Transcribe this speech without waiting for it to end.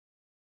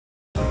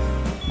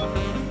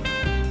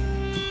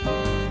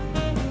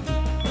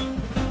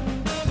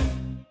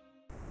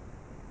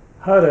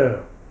Hi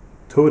there!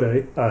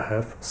 Today I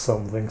have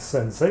something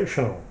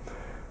sensational.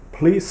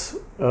 Please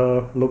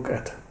look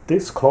at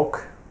this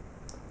clock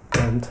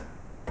and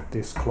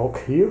this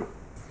clock here.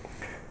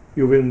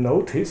 You will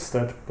notice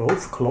that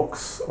both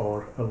clocks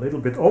are a little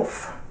bit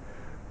off.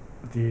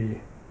 The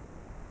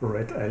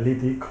red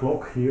LED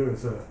clock here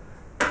is a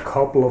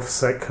couple of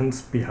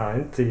seconds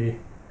behind the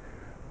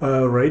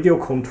radio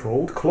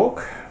controlled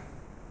clock.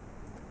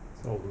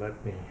 So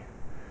let me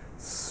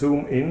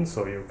zoom in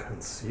so you can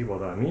see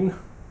what I mean.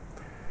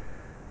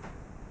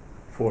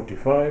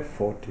 45,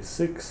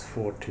 46,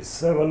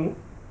 47,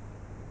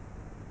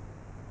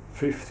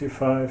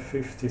 55,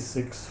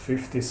 56,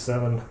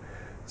 57.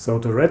 So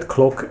the red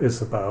clock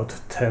is about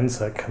 10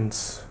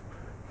 seconds,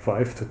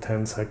 5 to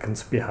 10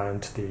 seconds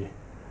behind the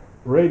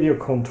radio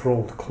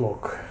controlled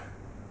clock.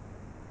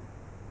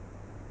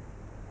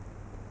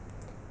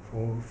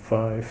 4,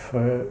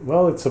 5,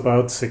 well, it's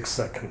about 6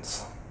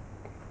 seconds.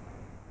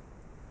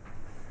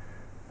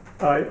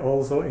 I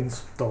also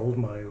installed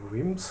my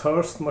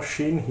Wimshurst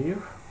machine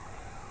here,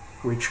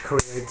 which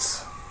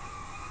creates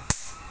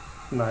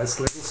nice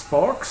little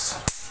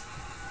sparks.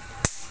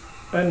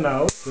 And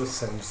now the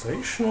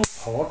sensational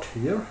part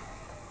here.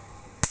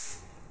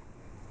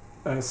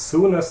 As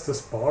soon as the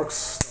sparks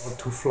start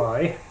to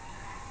fly,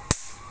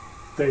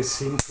 they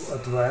seem to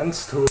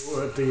advance to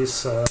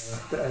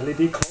the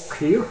LED clock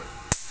here,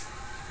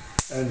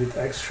 and it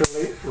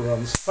actually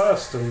runs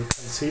faster. You can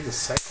see the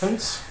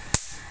seconds,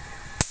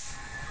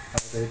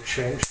 how they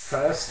change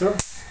faster.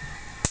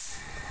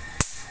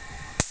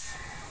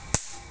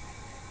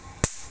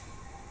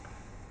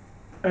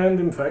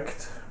 And in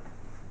fact,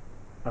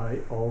 I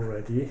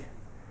already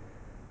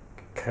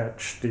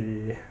catch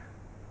the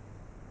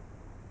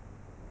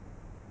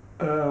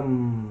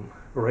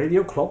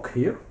radio clock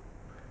here.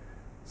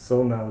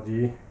 So now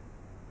the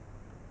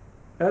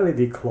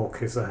LED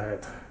clock is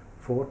ahead.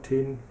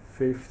 14,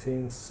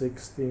 15,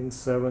 16,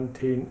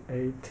 17,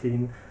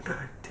 18,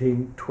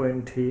 19,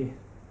 20,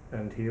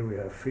 and here we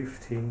have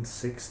 15,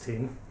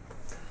 16.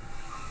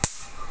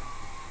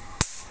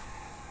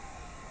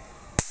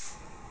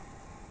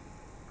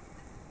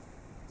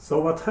 So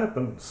what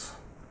happens?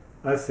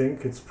 I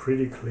think it's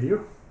pretty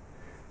clear.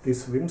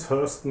 This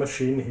Wimshurst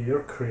machine here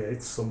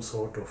creates some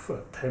sort of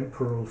a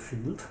temporal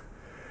field,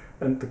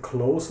 and the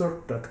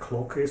closer that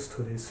clock is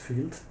to this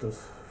field, the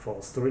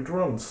faster it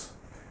runs.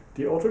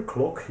 The other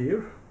clock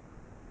here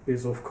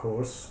is of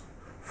course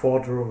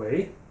farther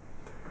away,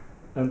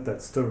 and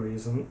that's the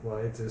reason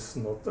why it is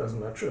not as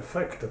much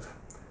affected.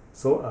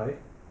 So I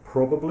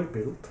probably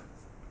built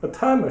a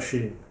time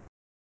machine.